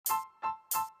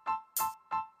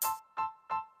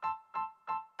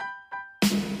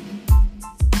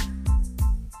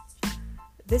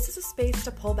This is a space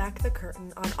to pull back the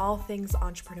curtain on all things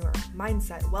entrepreneur.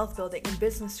 Mindset, wealth building, and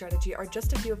business strategy are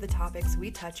just a few of the topics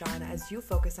we touch on as you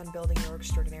focus on building your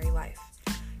extraordinary life.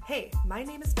 Hey, my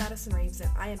name is Madison Reeves, and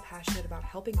I am passionate about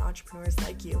helping entrepreneurs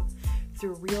like you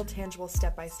through real, tangible,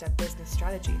 step-by-step business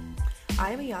strategy.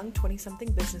 I am a young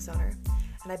 20-something business owner,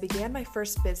 and I began my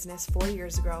first business 4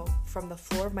 years ago from the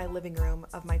floor of my living room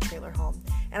of my trailer home,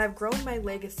 and I've grown my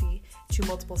legacy to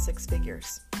multiple six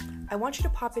figures. I want you to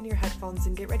pop in your headphones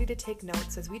and get ready to take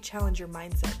notes as we challenge your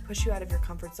mindset, push you out of your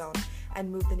comfort zone, and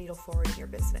move the needle forward in your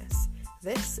business.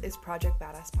 This is Project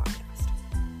Badass Podcast.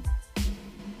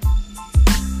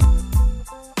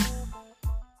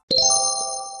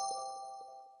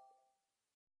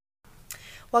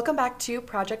 Welcome back to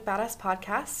Project Badass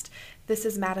Podcast. This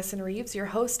is Madison Reeves, your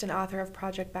host and author of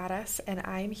Project Badass, and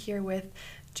I'm here with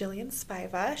Gillian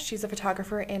Spiva. She's a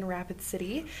photographer in Rapid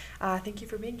City. Thank you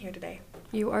for being here today.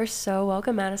 You are so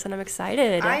welcome, Madison. I'm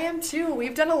excited. I am too.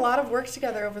 We've done a lot of work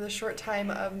together over the short time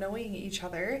of knowing each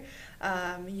other.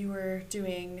 You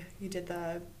did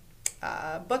the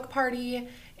book party,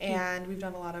 and we've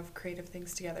done a lot of creative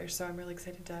things together, so I'm really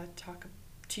excited to talk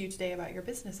to you today about your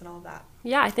business and all of that.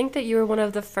 Yeah, I think that you were one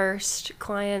of the first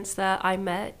clients that I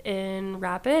met in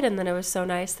Rapid, and then it was so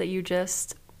nice that you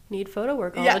just need photo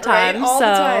work all the time. Right, all the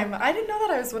time. I didn't know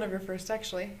that I was one of your first,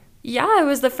 actually. Yeah, it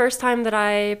was the first time that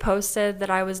I posted that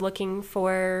I was looking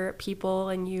for people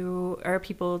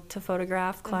people to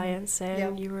photograph clients,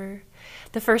 and you were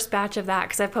the first batch of that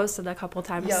because I posted a couple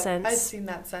times since. I've seen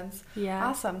that since. Yeah.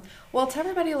 Awesome. Well, tell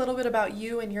everybody a little bit about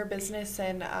you and your business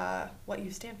and what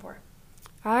you stand for.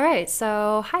 All right,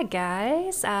 so hi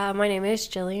guys. My name is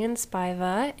Gillian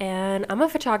Spiva, and I'm a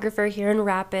photographer here in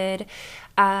Rapid.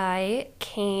 I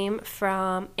came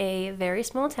from a very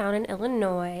small town in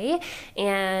Illinois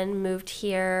and moved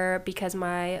here because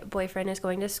my boyfriend is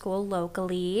going to school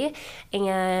locally,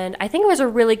 and I think it was a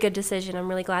really good decision. I'm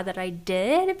really glad that I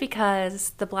did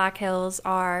because the Black Hills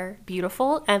are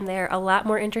beautiful and they're a lot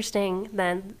more interesting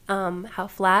than how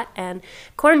flat and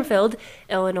cornfield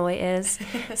Illinois is.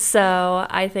 So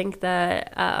I think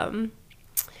that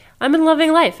I'm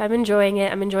loving life. I'm enjoying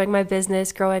it. I'm enjoying my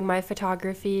business, growing my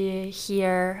photography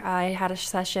here. I had a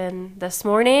session this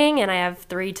morning, and I have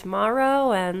 3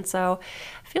 tomorrow, and so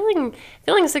feeling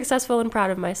successful and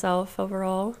proud of myself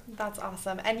overall. That's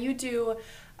awesome. And you do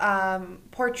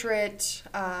portrait,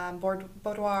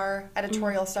 boudoir,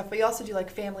 editorial stuff, but you also do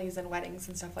like families and weddings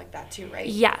and stuff like that too, right?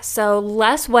 Yeah, so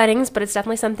less weddings, but it's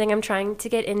definitely something I'm trying to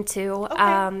get into.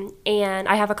 Okay. And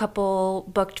I have a couple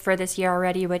booked for this year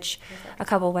already, which a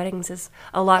couple weddings is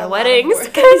a lot of weddings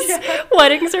because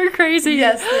weddings are crazy.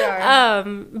 Yes, they are.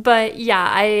 But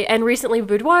yeah, and recently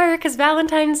boudoir because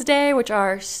Valentine's Day, which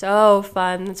are so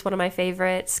fun. It's one of my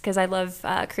favorites because I love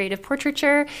creative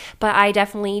portraiture, but I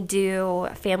definitely do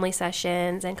family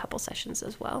sessions and couple sessions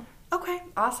as well. Okay,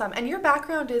 awesome. And your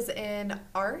background is in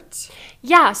art?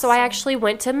 Yeah, so I actually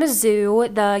went to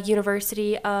Mizzou, the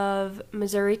University of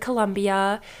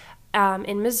Missouri-Columbia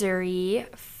in Missouri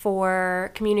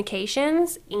for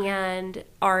communications and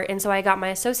art. And so I got my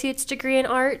associate's degree in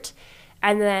art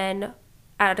and then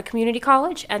at a community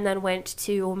college, and then went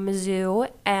to Mizzou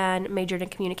and majored in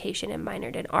communication and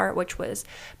minored in art, which was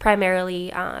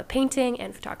primarily painting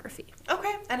and photography.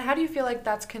 Okay. And how do you feel like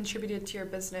that's contributed to your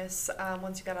business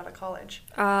once you got out of college?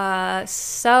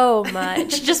 So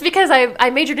much. Just because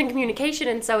I majored in communication,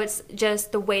 and so it's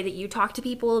just the way that you talk to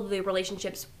people, the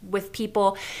relationships with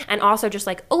people, and also just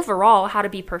like overall how to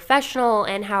be professional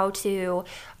and how to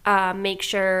make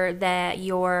sure that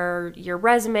your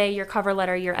resume, your cover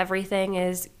letter, your everything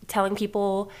is telling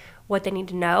people what they need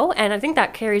to know. And I think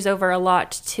that carries over a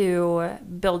lot to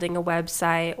building a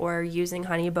website or using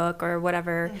HoneyBook or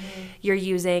whatever you're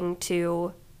using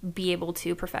to be able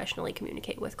to professionally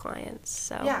communicate with clients.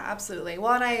 So yeah, absolutely.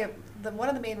 Well, and one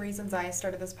of the main reasons I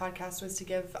started this podcast was to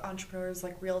give entrepreneurs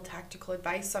like real tactical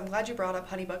advice. So I'm glad you brought up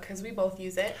HoneyBook because we both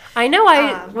use it. I know.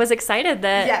 I was excited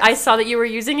that yes. I saw that you were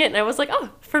using it, and I was like,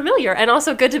 oh, familiar, and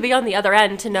also good to be on the other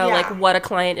end to know like what a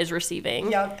client is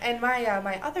receiving. Yep. And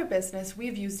my other business,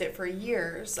 we've used it for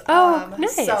years. Oh,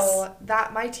 nice. So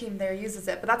that my team there uses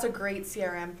it, but that's a great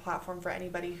CRM platform for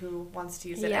anybody who wants to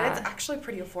use it, and it's actually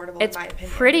pretty affordable in my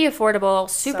opinion. Pretty affordable,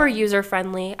 super user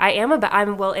friendly. I'm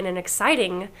in an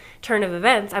exciting turn of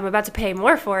events. I'm about to pay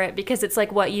more for it because it's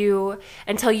like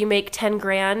until you make 10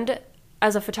 grand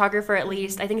as a photographer at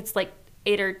least. I think it's like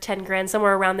 8 or 10 grand,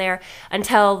 somewhere around there.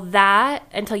 Until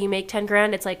you make 10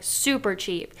 grand, it's like super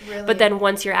cheap. Really? But then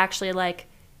once you're actually like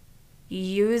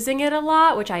using it a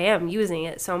lot, which I am using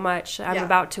it so much. I'm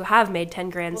about to have made 10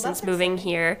 grand since moving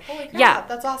here. Holy crap,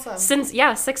 that's awesome. Since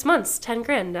 6 months, 10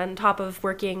 grand on top of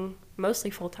working mostly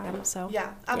full-time. So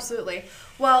yeah, absolutely. Yeah.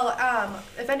 Well,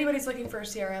 if anybody's looking for a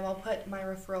CRM, I'll put my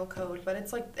referral code, but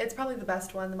it's probably the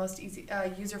best one, the most easy,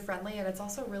 user-friendly, and it's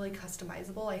also really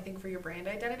customizable, I think, for your brand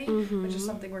identity, which is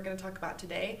something we're going to talk about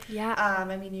today. Yeah.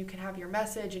 I mean, you can have your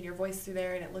message and your voice through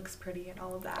there, and it looks pretty and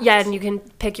all of that. Yeah, and you can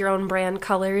pick your own brand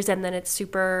colors, and then it's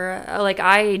super, like,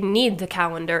 I need the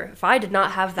calendar. If I did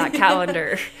not have that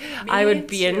calendar, I would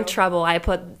be in trouble. I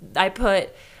put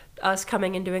us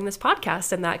coming and doing this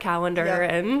podcast in that calendar.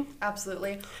 Yep, and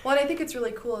absolutely. Well, and I think it's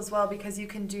really cool as well because you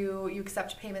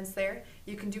accept payments there.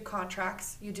 You can do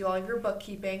contracts. You do all of your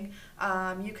bookkeeping.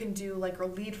 You can do like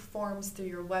lead forms through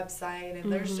your website,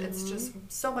 and it's just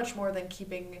so much more than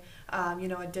keeping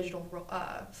a digital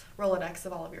Rolodex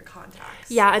of all of your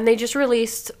contacts. Yeah, and they just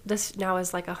released this now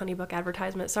is like a Honeybook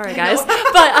advertisement. Sorry guys,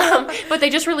 but they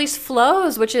just released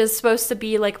Flows, which is supposed to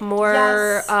be like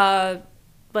more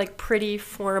like pretty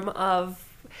form of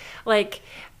like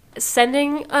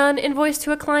sending an invoice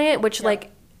to a client, which like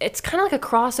it's kind of like a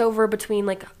crossover between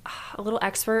like a little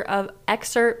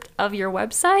excerpt of your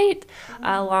website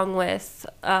along with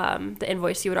the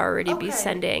invoice you would already be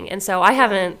sending. And so I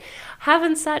haven't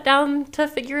sat down to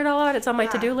figure it all out. It's on my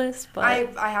to-do list, but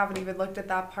I haven't even looked at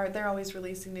that part. They're always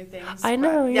releasing new things. I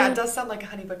know. Yeah, it does sound like a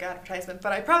Honeybook advertisement,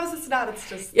 but I promise it's not. It's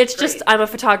great. Just I'm a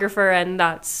photographer, and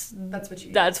that's what you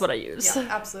use. That's what I use. Yeah,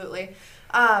 absolutely.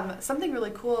 Something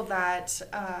really cool that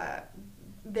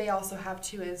they also have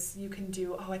too is you can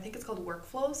do I think it's called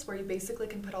workflows, where you basically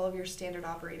can put all of your standard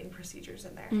operating procedures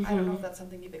in there. I don't know if that's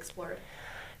something you've explored.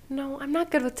 No, I'm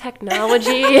not good with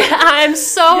technology. I'm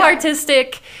so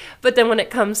artistic, but then when it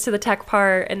comes to the tech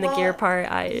part and the gear part,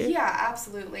 Yeah,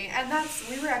 absolutely. And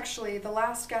we were actually, the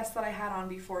last guest that I had on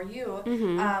before you,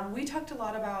 we talked a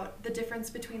lot about the difference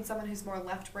between someone who's more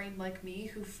left-brained like me,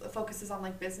 who focuses on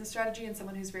like business strategy, and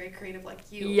someone who's very creative like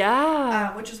you.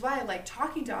 Yeah. Which is why I like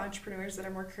talking to entrepreneurs that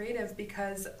are more creative,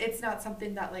 because it's not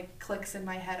something that like clicks in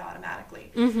my head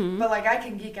automatically. But like I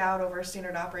can geek out over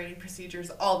standard operating procedures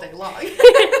all day long.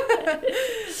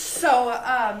 So,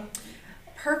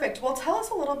 perfect. Well, tell us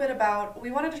a little bit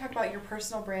we wanted to talk about your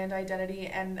personal brand identity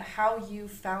and how you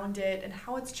found it and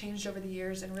how it's changed over the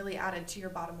years and really added to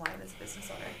your bottom line as a business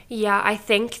owner. Yeah, I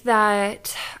think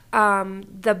that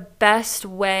the best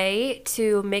way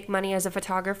to make money as a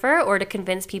photographer or to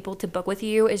convince people to book with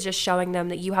you is just showing them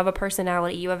that you have a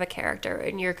personality, you have a character,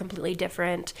 and you're completely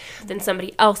different than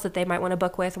somebody else that they might want to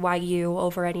book with. Why you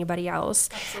over anybody else?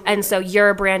 Absolutely. And so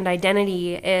your brand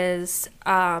identity is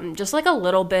just like a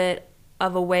little bit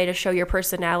of a way to show your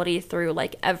personality through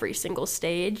like every single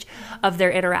stage of their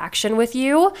interaction with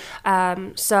you.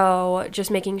 So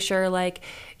just making sure like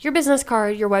your business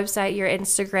card, your website, your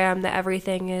Instagram, that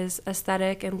everything is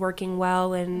aesthetic and working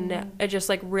well, and it just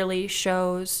like really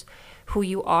shows who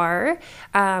you are.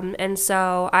 And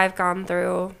so I've gone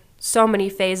through so many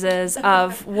phases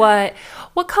of what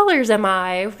colors am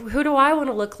I? Who do I want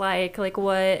to look like? Like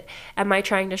what am I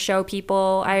trying to show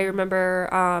people? I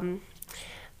remember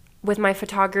with my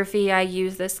photography, I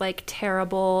used this like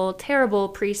terrible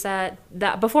preset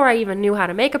that before I even knew how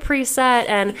to make a preset,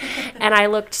 and I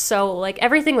looked so like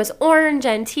everything was orange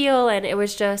and teal, and it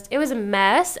was a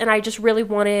mess, and I just really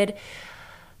wanted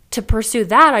to pursue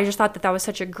that. I just thought that was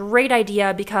such a great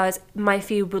idea because my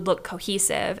feed would look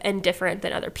cohesive and different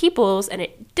than other people's, and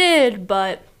it did,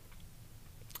 but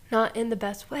not in the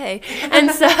best way.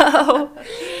 And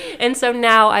so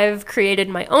now I've created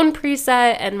my own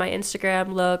preset, and my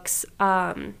Instagram looks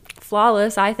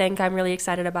flawless. I think I'm really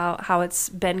excited about how it's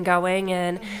been going,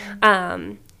 and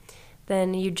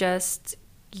then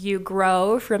you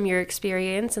grow from your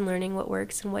experience and learning what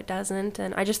works and what doesn't.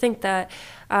 And I just think that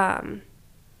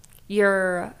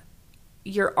your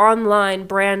online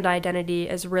brand identity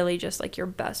is really just like your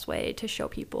best way to show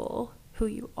people who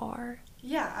you are.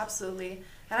 Yeah, absolutely.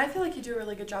 And I feel like you do a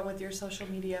really good job with your social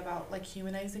media about like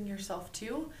humanizing yourself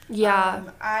too. Yeah.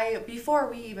 Before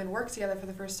we even worked together for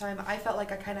the first time, I felt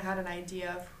like I kind of had an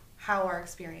idea of how our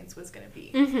experience was going to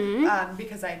be,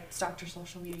 because I stalked your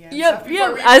social media. Yep.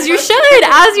 As you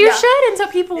should. And so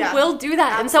people will do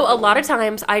that. Absolutely. And so a lot of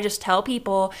times I just tell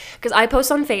people, because I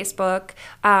post on Facebook,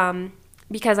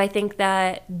 because I think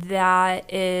that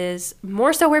is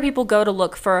more so where people go to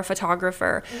look for a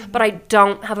photographer. But I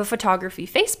don't have a photography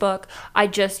Facebook. I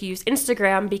just use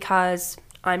Instagram because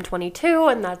I'm 22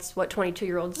 and that's what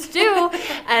 22-year-olds do.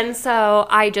 And so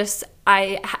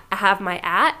I have my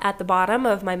at the bottom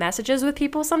of my messages with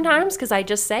people sometimes, because I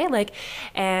just say like,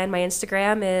 and my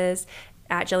Instagram is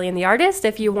at Gillian the Artist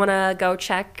if you want to go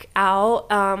check out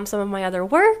some of my other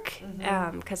work,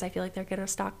 because I feel like they're going to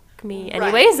stalk me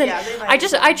anyways. Right.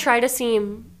 And I try to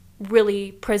seem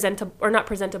really presentable, or not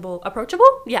presentable,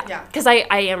 approachable. Yeah. Because I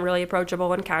am really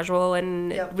approachable and casual,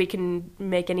 and Yep. we can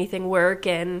make anything work.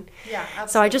 And Yeah,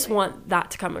 absolutely. so I just want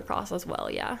that to come across as well.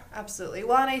 Yeah. Absolutely.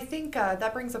 Well, and I think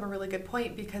that brings up a really good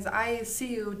point, because I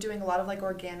see you doing a lot of like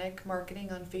organic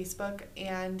marketing on Facebook,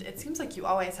 and it seems like you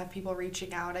always have people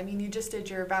reaching out. I mean, you just did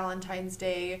your Valentine's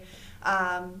Day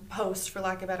post, for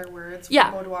lack of better words,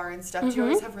 for boudoir and stuff. Do you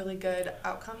always have really good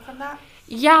outcome from that?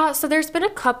 Yeah, so there's been a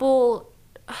couple.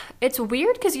 It's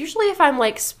weird because usually if I'm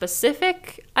like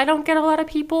specific, I don't get a lot of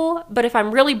people. But if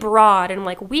I'm really broad and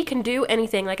like, we can do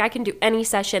anything, like I can do any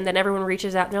session, then everyone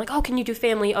reaches out and they're like, oh, can you do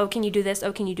family? Oh, can you do this?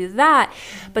 Oh, can you do that?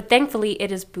 But thankfully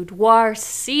it is boudoir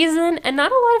season, and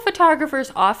not a lot of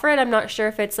photographers offer it. I'm not sure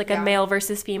if it's like a male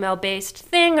versus female based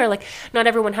thing, or like not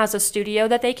everyone has a studio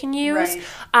that they can use.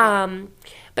 Right.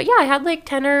 But yeah, I had like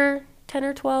 10 or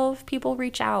 12 people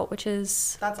reach out, which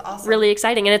is That's awesome. really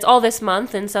exciting. And it's all this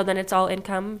month, and so then it's all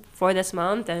income for this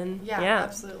month. And yeah,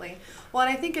 absolutely. Well,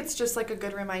 and I think it's just like a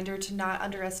good reminder to not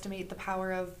underestimate the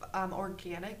power of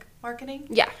organic marketing.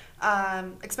 Yeah.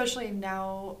 Especially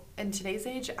now in today's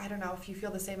age. I don't know if you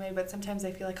feel the same way, but sometimes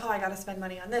I feel like, oh, I got to spend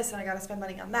money on this and I got to spend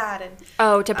money on that.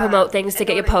 And to promote things, to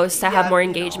get your posts, to have more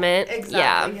engagement. Exactly.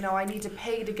 Yeah. You know, I need to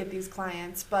pay to get these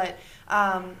clients. But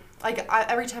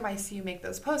every time I see you make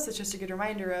those posts, it's just a good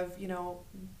reminder of, you know,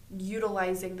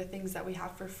 utilizing the things that we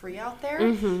have for free out there.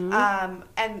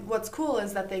 And what's cool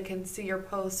is that they can see your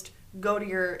post, go to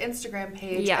your Instagram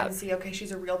page and see, okay,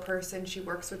 she's a real person, she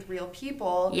works with real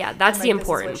people. Yeah, that's the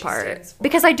important part.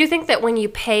 Because I do think that when you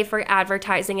pay for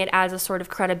advertising, it adds a sort of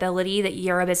credibility that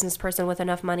you're a business person with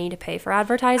enough money to pay for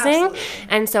advertising. Absolutely.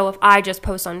 And so if I just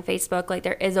post on Facebook, like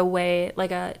there is a way,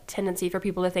 like a tendency for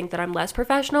people to think that I'm less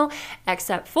professional,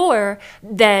 except for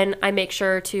then I make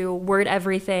sure to word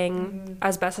everything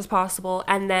as best as possible,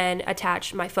 and then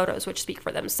attach my photos, which speak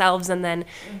for themselves. And then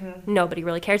nobody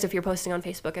really cares if you're posting on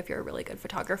Facebook if you're a really good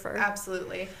photographer.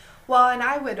 Absolutely. Well, and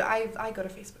I go to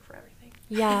Facebook for everything.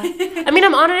 Yeah. I mean,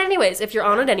 I'm on it anyways. If you're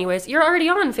on it anyways, you're already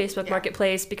on Facebook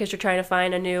Marketplace because you're trying to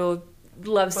find a new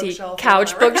love seat,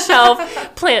 couch,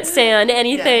 bookshelf, plant stand,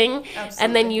 anything. Yeah,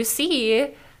 and then you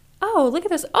see, oh, look at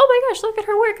this. Oh my gosh, look at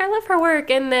her work. I love her work.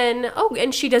 And then, oh,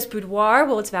 and she does boudoir.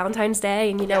 Well, it's Valentine's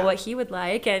Day, and you know what he would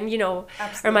like. And, you know,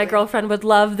 or my girlfriend would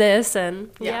love this.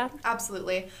 And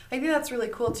absolutely. I think that's really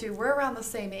cool too. We're around the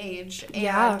same age.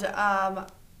 And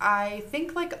I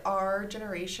think like our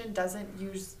generation doesn't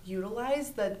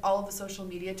utilize all of the social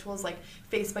media tools like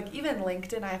Facebook, even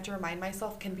LinkedIn. I have to remind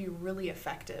myself can be really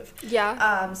effective.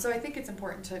 Yeah. So I think it's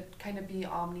important to kind of be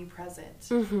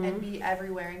omnipresent and be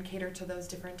everywhere and cater to those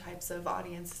different types of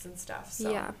audiences and stuff.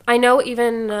 So. Yeah, I know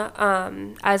even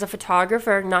as a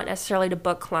photographer, not necessarily to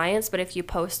book clients, but if you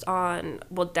post on,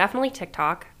 well, definitely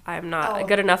TikTok. I'm not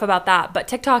good enough about that, but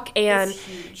TikTok and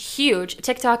huge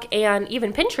TikTok and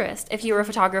even Pinterest. If you were a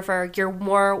photographer, you're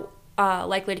more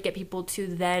likely to get people to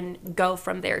then go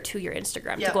from there to your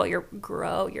Instagram to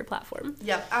grow your platform.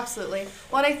 Yeah, absolutely.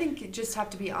 Well, and I think you just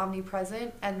have to be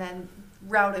omnipresent and then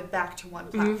route it back to one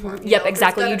platform. Yep,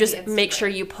 exactly. You just make sure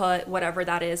you put whatever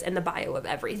that is in the bio of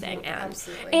everything,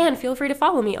 and feel free to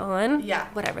follow me on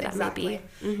whatever that may be.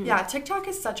 Yeah, TikTok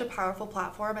is such a powerful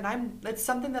platform, and it's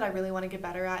something that I really want to get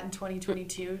better at in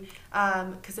 2022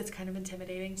 because it's kind of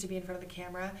intimidating to be in front of the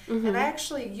camera.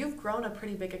 And you've grown a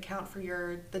pretty big account for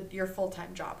your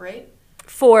full-time job, right?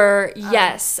 Working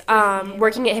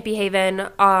at Hippie Haven,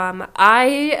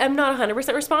 I am not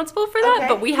 100% responsible for that,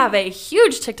 but we have a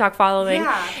huge TikTok following,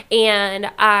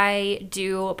 and I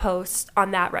do post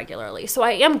on that regularly. So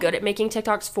I am good at making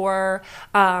TikToks for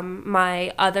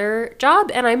my other job,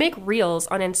 and I make reels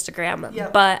on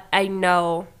Instagram, but I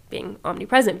know being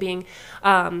omnipresent, being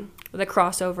the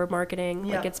crossover marketing,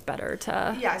 like it's better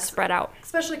to spread out.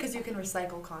 Especially because you can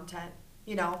recycle content.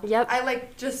 You know, Yep. I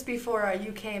just before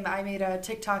you came, I made a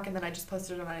TikTok and then I just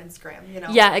posted it on Instagram. You know,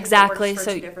 yeah, exactly.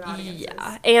 So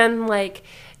and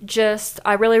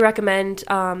I really recommend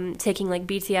taking like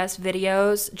BTS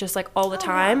videos just like all the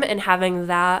time and having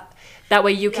that. That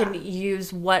way you can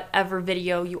use whatever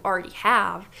video you already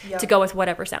have to go with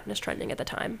whatever sound is trending at the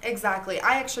time. Exactly.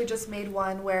 I actually just made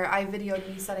one where I videoed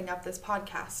me setting up this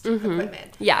podcast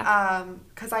equipment. Yeah.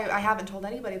 Because I haven't told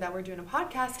anybody that we're doing a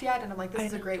podcast yet, and I'm like, this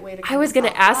is a great way to. I was gonna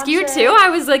ask you too. I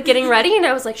was like getting ready, and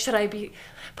I was like, should I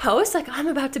post? Like, I'm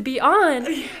about to be on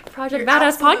Project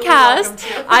Badass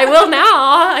Podcast. I will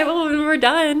now. I will when we're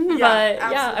done.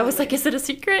 Yeah, I was like, is it a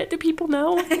secret? Do people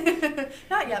know?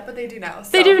 Not yet, but they do know.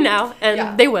 They do now.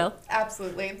 And they will.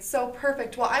 Absolutely. So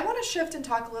perfect. Well, I want to shift and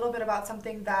talk a little bit about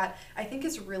something that I think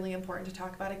is really important to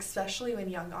talk about, especially when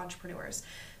young entrepreneurs.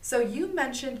 So you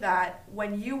mentioned that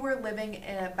when you were living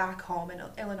back home in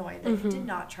Illinois, that you did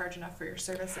not charge enough for your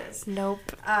services. Nope.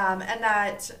 And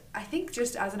that I think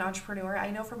just as an entrepreneur, I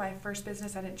know for my first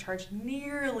business, I didn't charge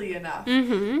nearly enough.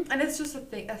 And it's just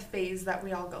a phase that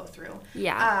we all go through.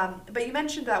 Yeah. But you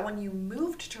mentioned that when you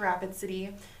moved to Rapid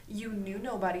City, you knew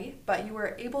nobody, but you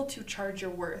were able to charge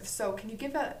your worth. So can you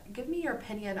give me your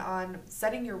opinion on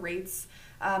setting your rates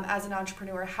as an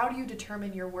entrepreneur? How do you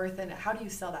determine your worth, and how do you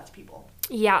sell that to people?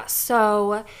 Yeah,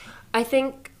 so I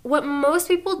think what most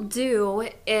people do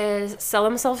is sell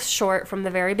themselves short from the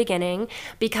very beginning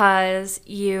because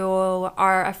you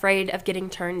are afraid of getting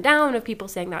turned down, of people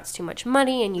saying that's too much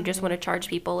money, and you just want to charge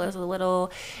people as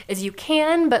little as you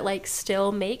can, but like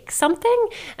still make something.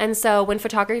 And so when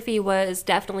photography was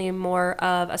definitely more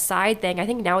of a side thing, I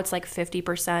think now it's like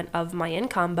 50% of my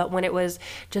income, but when it was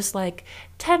just like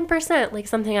 10%, like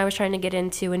something I was trying to get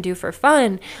into and do for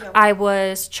fun, I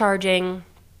was charging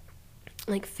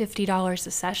like $50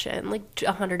 a session, like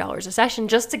 $100 a session,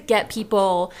 just to get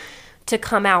people to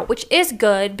come out, which is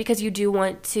good because you do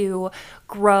want to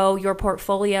grow your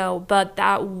portfolio, but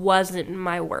that wasn't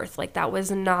my worth. Like that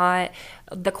was not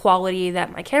the quality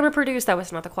that my camera produced. That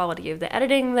was not the quality of the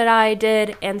editing that I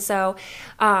did. And so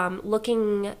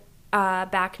looking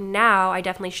back now, I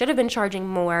definitely should have been charging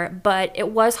more, but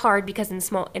it was hard because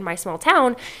in my small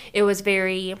town, it was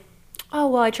very, oh,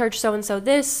 well, I charge so-and-so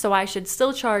this, so I should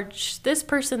still charge this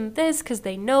person this because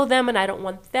they know them and I don't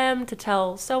want them to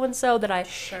tell so-and-so that I,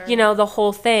 the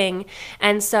whole thing.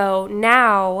 And so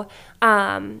now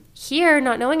here,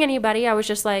 not knowing anybody, I was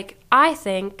just like, I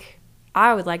think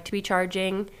I would like to be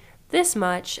charging this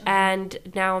much. And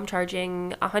now I'm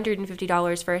charging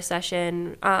 $150 for a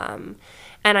session.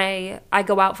 And I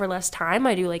go out for less time.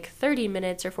 I do like 30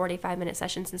 minutes or 45-minute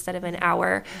sessions instead of an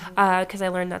hour because I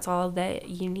learned that's all that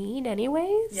you need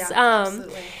anyways. Yeah,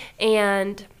 absolutely.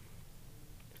 And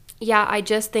yeah, I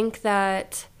just think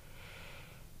that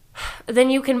then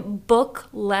you can book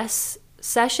less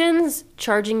sessions,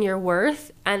 charging your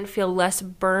worth, and feel less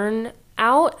burn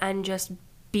out and just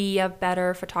be a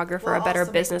better photographer, a better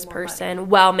business person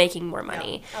while making more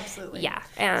money. Yeah, absolutely. Yeah.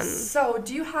 And so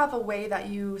do you have a way that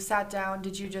you sat down?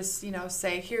 Did you just,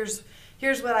 say, here's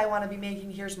what I want to be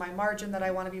making, here's my margin that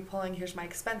I want to be pulling, here's my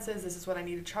expenses, this is what I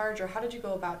need to charge? Or how did you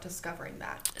go about discovering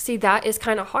that? See, that is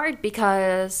kind of hard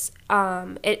because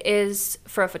it is,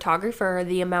 for a photographer,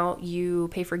 the amount you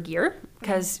pay for gear,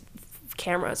 because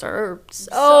cameras are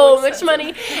so much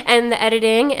money, and the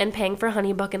editing and paying for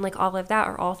HoneyBook and like all of that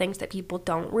are all things that people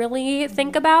don't really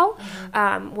think about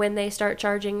when they start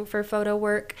charging for photo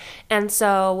work. And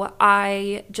so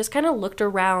I just kind of looked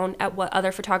around at what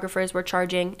other photographers were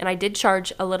charging, and I did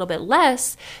charge a little bit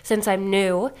less since I'm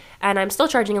new, and I'm still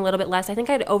charging a little bit less. I think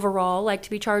I'd overall like to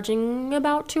be charging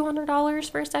about $200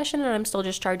 for a session, and I'm still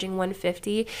just charging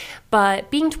 $150. But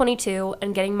being 22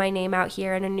 and getting my name out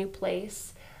here in a new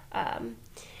place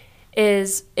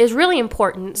is really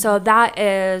important. So that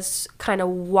is kind of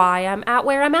why I'm at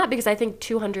where I'm at, because I think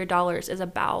 $200 is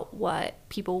about what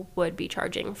people would be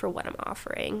charging for what I'm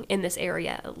offering in this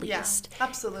area, at least. Yeah,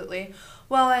 absolutely.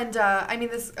 Well, and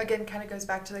this again kind of goes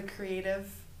back to the creative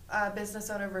business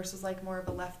owner versus like more of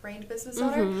a left-brained business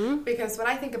owner, because when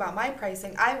I think about my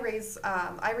pricing, I raise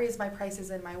my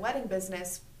prices in my wedding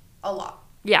business a lot.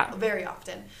 Yeah. Very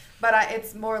often. But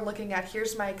it's more looking at,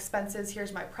 here's my expenses,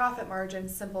 here's my profit margin,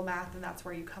 simple math, and that's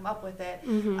where you come up with it.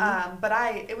 But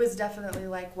it was definitely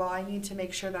like, well, I need to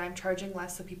make sure that I'm charging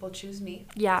less so people choose me.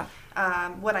 Yeah.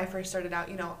 When I first started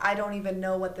out, I don't even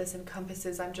know what this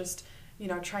encompasses. I'm just,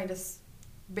 trying to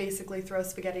basically throw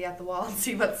spaghetti at the wall and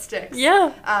see what sticks.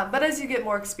 Yeah. But as you get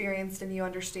more experienced and you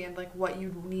understand like what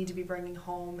you need to be bringing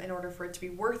home in order for it to be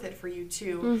worth it for you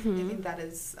too, I think that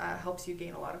is helps you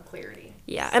gain a lot of clarity.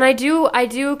 Yeah, and I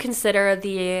do consider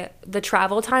the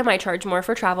travel time. I charge more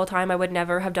for travel time. I would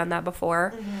never have done that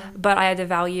before, but I had to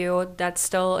value that's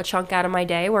still a chunk out of my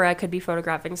day where I could be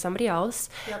photographing somebody else.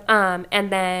 Yep. And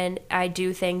then I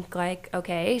do think like,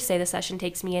 okay, say the session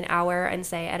takes me an hour and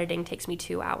say editing takes me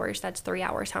 2 hours. That's 3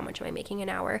 hours. How much am I making an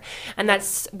hour? And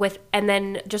that's and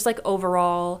then just like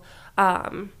overall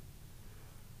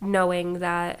knowing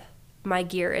that my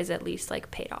gear is at least like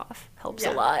paid off helps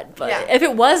a lot. But if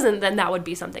it wasn't, then that would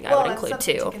be something I would include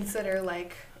too. To consider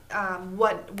like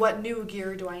what new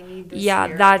gear do I need this year?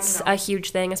 Yeah, that's a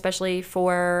huge thing, especially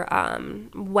for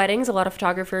weddings. A lot of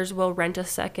photographers will rent a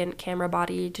second camera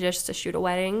body to shoot a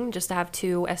wedding, just to have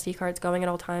 2 SD cards going at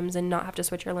all times and not have to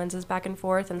switch your lenses back and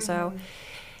forth. And so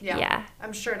yeah.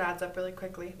 I'm sure it adds up really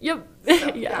quickly. Yep.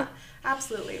 So, yeah,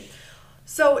 absolutely.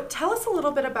 So tell us a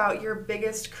little bit about your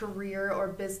biggest career or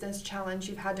business challenge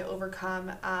you've had to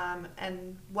overcome,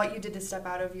 and what you did to step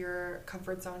out of your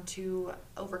comfort zone to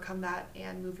overcome that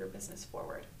and move your business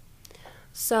forward.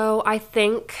 So I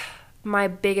think my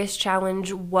biggest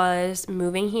challenge was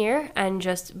moving here and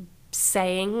just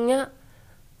saying,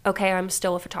 okay, I'm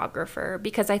still a photographer,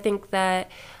 because I think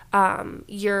that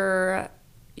your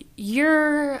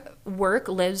work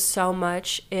lives so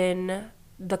much in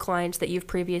the clients that you've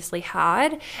previously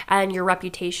had, and your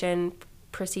reputation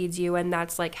precedes you, and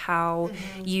that's like how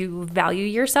you value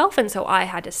yourself. And so I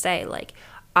had to say, like,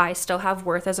 I still have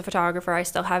worth as a photographer. I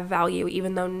still have value,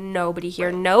 even though nobody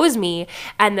here knows me,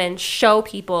 and then show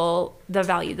people the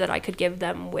value that I could give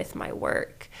them with my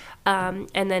work. And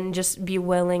then just be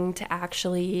willing to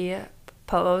actually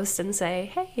post and say,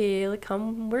 hey, like,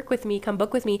 come work with me, come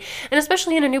book with me. And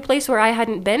especially in a new place where I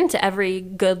hadn't been to every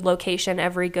good location,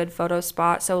 every good photo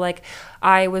spot. So like,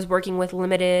 I was working with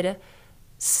limited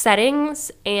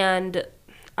settings, and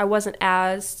I wasn't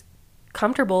as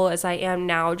comfortable as I am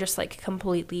now, just like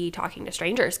completely talking to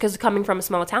strangers, because coming from a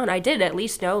small town, I did at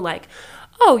least know, like,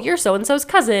 oh, you're so-and-so's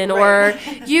cousin, or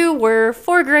you were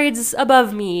 4 grades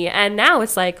above me. And now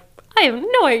it's like, I have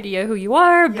no idea who you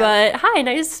are, but hi,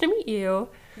 nice to meet you.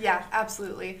 Yeah,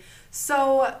 absolutely.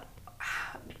 So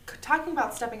talking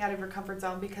about stepping out of your comfort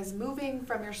zone, because moving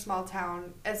from your small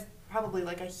town is probably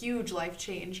like a huge life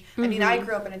change. I mean, I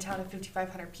grew up in a town of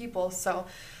 5,500 people, so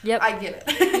I get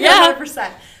it. Yeah. 100%.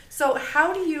 So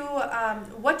how do you,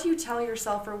 what do you tell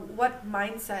yourself, or what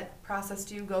mindset process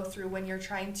do you go through when you're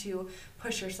trying to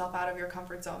push yourself out of your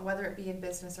comfort zone, whether it be in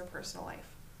business or personal life?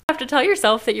 You have to tell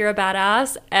yourself that you're a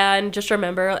badass, and just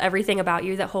remember everything about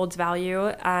you that holds value,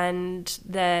 and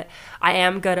that I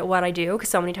am good at what I do, because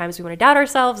so many times we want to doubt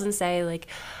ourselves and say, like,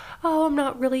 oh, I'm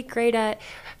not really great at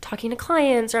talking to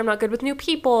clients, or I'm not good with new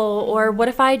people, or what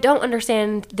if I don't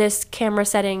understand this camera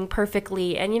setting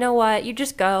perfectly? And you know what? You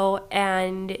just go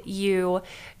and you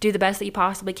do the best that you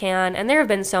possibly can. And there have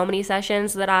been so many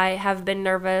sessions that I have been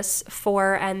nervous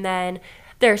for, and then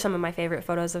they're some of my favorite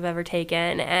photos I've ever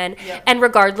taken. And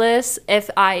regardless if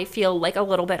I feel like a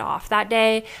little bit off that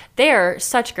day, they're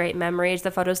such great memories.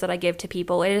 The photos that I give to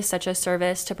people, it is such a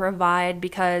service to provide,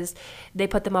 because they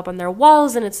put them up on their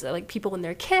walls, and it's like people and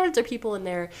their kids, or people and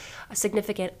their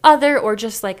significant other, or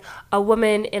just like a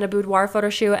woman in a boudoir photo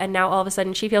shoot, and now all of a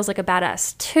sudden she feels like a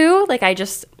badass too. Like,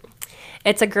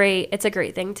 it's a great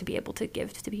thing to be able to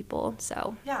give to people.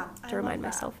 So yeah, to remind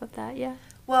myself of that. Yeah.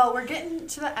 Well, we're getting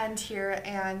to the end here,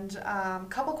 and a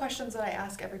couple questions that I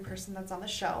ask every person that's on the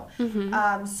show.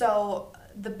 So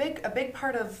a big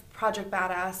part of Project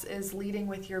Badass is leading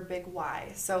with your big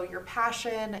why. So your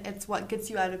passion, it's what gets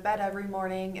you out of bed every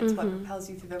morning. It's what propels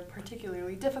you through the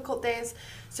particularly difficult days.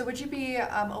 So would you be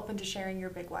open to sharing your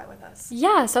big why with us?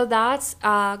 Yeah, so that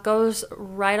goes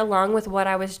right along with what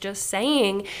I was just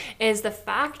saying, is the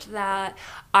fact that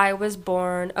I was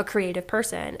born a creative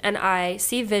person, and I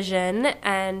see vision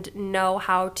and know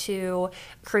how to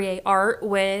create art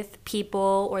with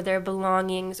people or their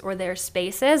belongings or their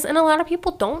spaces. And a lot of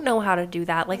people don't know how to do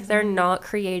that. Like, they're not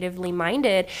creatively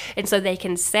minded. And so they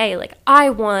can say, like, I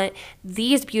want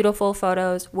these beautiful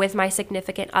photos with my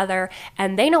significant other,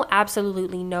 and they know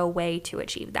absolutely no way to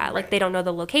achieve that. Like, they don't know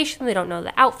the location, they don't know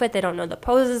the outfit, they don't know the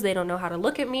poses, they don't know how to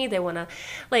look at me. They want to,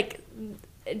 like,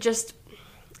 just...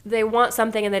 they want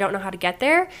something and they don't know how to get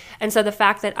there. And so the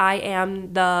fact that I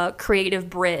am the creative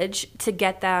bridge to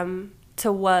get them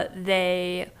to what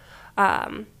they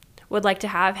would like to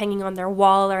have hanging on their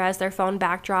wall, or as their phone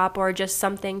backdrop, or just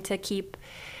something to keep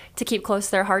close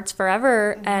to their hearts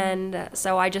forever. And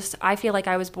so I feel like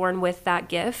I was born with that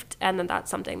gift, and then that's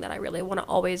something that I really want to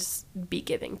always be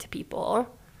giving to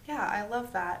people. Yeah, I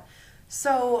love that.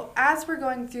 So as we're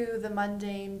going through the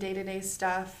mundane day-to-day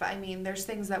stuff, I mean, there's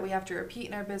things that we have to repeat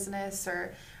in our business,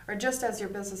 or just as your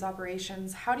business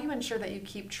operations, how do you ensure that you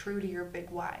keep true to your big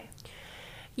why?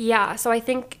 Yeah, so I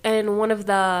think in one of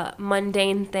the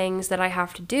mundane things that I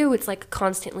have to do, it's like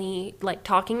constantly like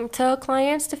talking to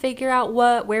clients to figure out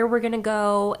where we're going to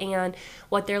go and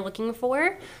what they're looking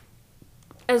for,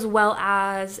 as well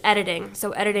as editing.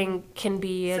 So editing can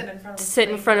be sit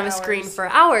in front of a screen for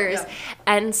hours. Yep.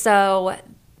 And so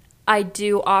I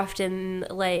do often,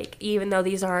 like, even though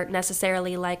these aren't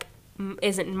necessarily like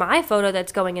isn't my photo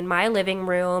that's going in my living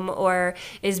room or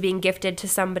is being gifted to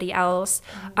somebody else,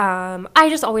 I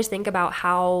just always think about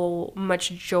how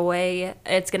much joy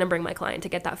it's going to bring my client to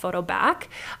get that photo back.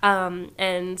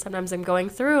 And sometimes I'm going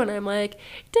through and I'm like,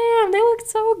 damn, they look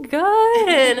so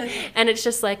good. And it's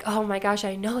just like, oh my gosh,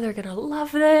 I know they're going to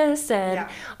love this, and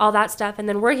all that stuff. And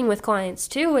then working with clients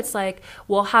too, it's like,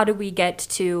 well, how do we get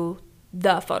to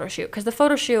the photo shoot, because the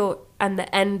photo shoot and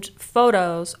the end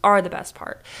photos are the best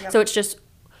part. Yep. So it's just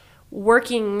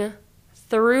working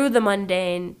through the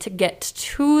mundane to get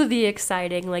to the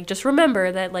exciting. Like, just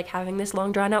remember that, like, having this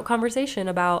long drawn out conversation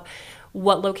about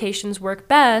what locations work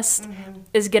best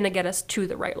is going to get us to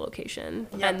the right location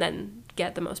and then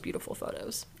get the most beautiful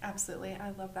photos. Absolutely.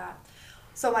 I love that.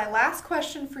 So my last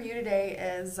question for you today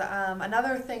is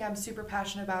another thing I'm super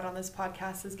passionate about on this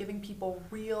podcast is giving people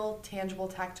real, tangible,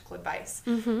 tactical advice.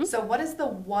 So what is the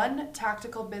one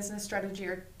tactical business strategy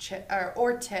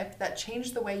or tip that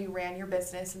changed the way you ran your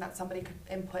business and that somebody could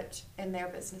input in their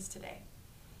business today?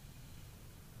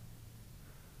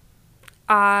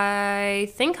 I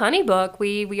think HoneyBook,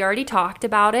 we already talked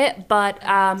about it, but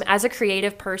as a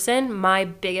creative person, my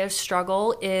biggest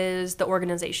struggle is the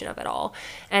organization of it all.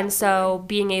 And so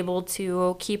being able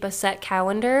to keep a set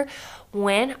calendar.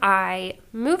 When I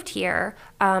moved here,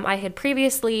 I had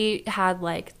previously had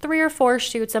like 3 or 4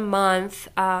 shoots a month,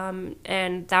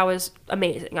 and that was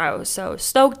amazing. I was so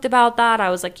stoked about that.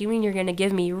 I was like, you mean you're going to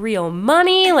give me real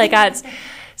money? Like, that's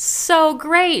so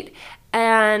great.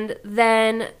 And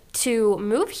then to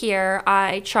move here,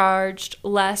 I charged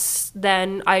less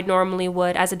than I normally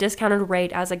would as a discounted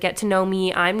rate, as a get to know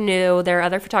me. I'm new. There are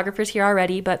other photographers here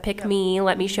already, but pick me.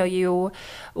 Let me show you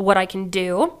what I can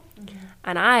do.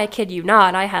 And I kid you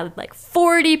not, I had like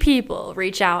 40 people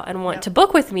reach out and want to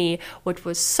book with me, which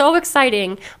was so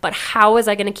exciting. But how was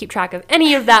I going to keep track of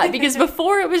any of that? Because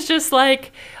before it was just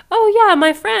like, oh yeah,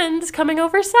 my friend's coming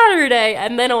over Saturday.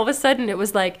 And then all of a sudden it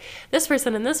was like this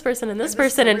person and this person and this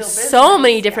person and so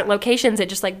many different locations. It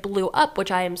just like blew up,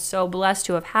 which I am so blessed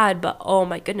to have had. But oh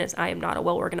my goodness, I am not a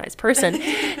well-organized person.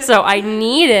 So I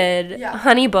needed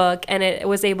HoneyBook, and it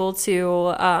was able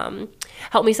to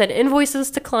help me send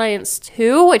invoices to clients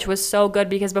too, which was so good,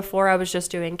 because before I was just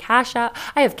doing Cash App.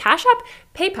 I have Cash App,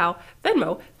 PayPal,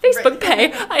 Venmo, Facebook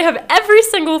Pay. I have every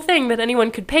single thing that anyone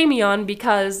could pay me on,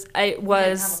 because I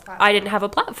didn't have a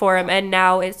platform, and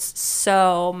now it's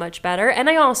so much better. And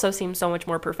I also seem so much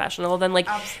more professional than like,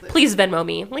 please Venmo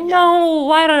me. Like, no,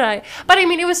 why don't I? But I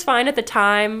mean, it was fine at the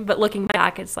time, but looking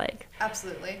back, it's like.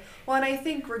 Absolutely. Well, and I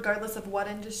think regardless of what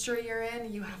industry you're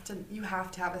in, you have to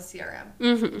have a CRM.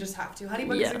 You just have to.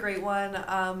 HoneyBook is a great one.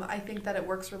 I think that it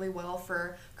works really well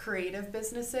for creative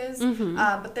businesses.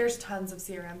 But there's tons of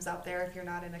CRMs out there if you're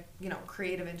not in a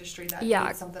creative industry that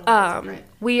needs something different.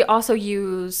 We also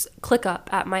use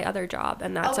ClickUp at my other job,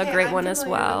 and that's a great one as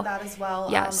well. With that as well.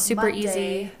 Yeah, super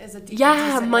easy. Is a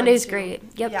Monday's great.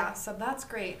 Yep. Yeah, so that's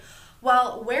great.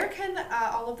 Well, where can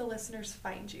all of the listeners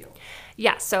find you?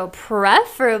 Yeah, so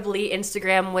preferably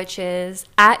Instagram, which is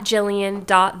at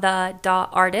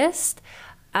Gillian.the.artist.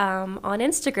 On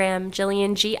Instagram,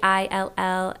 Gillian, Gillian,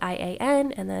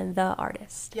 and then the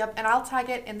artist. Yep, and I'll tag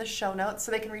it in the show notes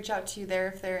so they can reach out to you there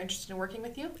if they're interested in working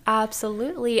with you.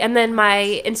 Absolutely. And then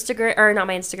my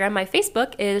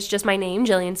Facebook is just my name,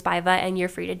 Gillian Spiva, and you're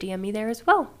free to DM me there as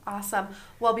well. Awesome.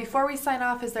 Well, before we sign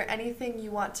off, is there anything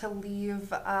you want to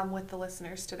leave with the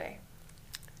listeners today?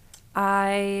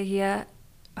 I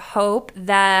hope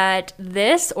that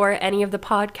this or any of the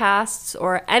podcasts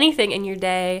or anything in your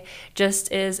day just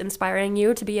is inspiring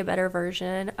you to be a better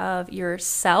version of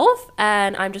yourself.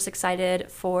 And I'm just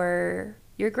excited for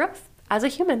your growth as a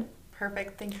human.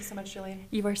 Perfect. Thank you so much, Gillian.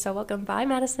 You are so welcome. Bye,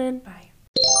 Madison. Bye.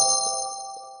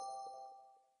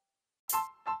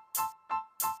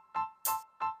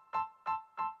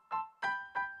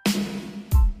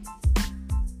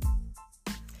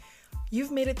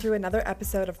 You've made it through another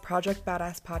episode of Project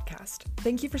Badass Podcast.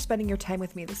 Thank you for spending your time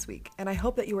with me this week, and I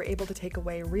hope that you were able to take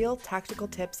away real tactical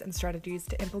tips and strategies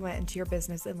to implement into your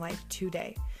business and life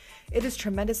today. It is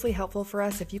tremendously helpful for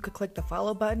us if you could click the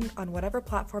follow button on whatever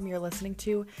platform you're listening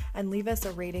to and leave us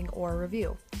a rating or a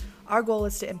review. Our goal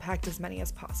is to impact as many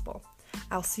as possible.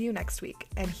 I'll see you next week,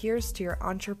 and here's to your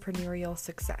entrepreneurial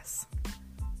success.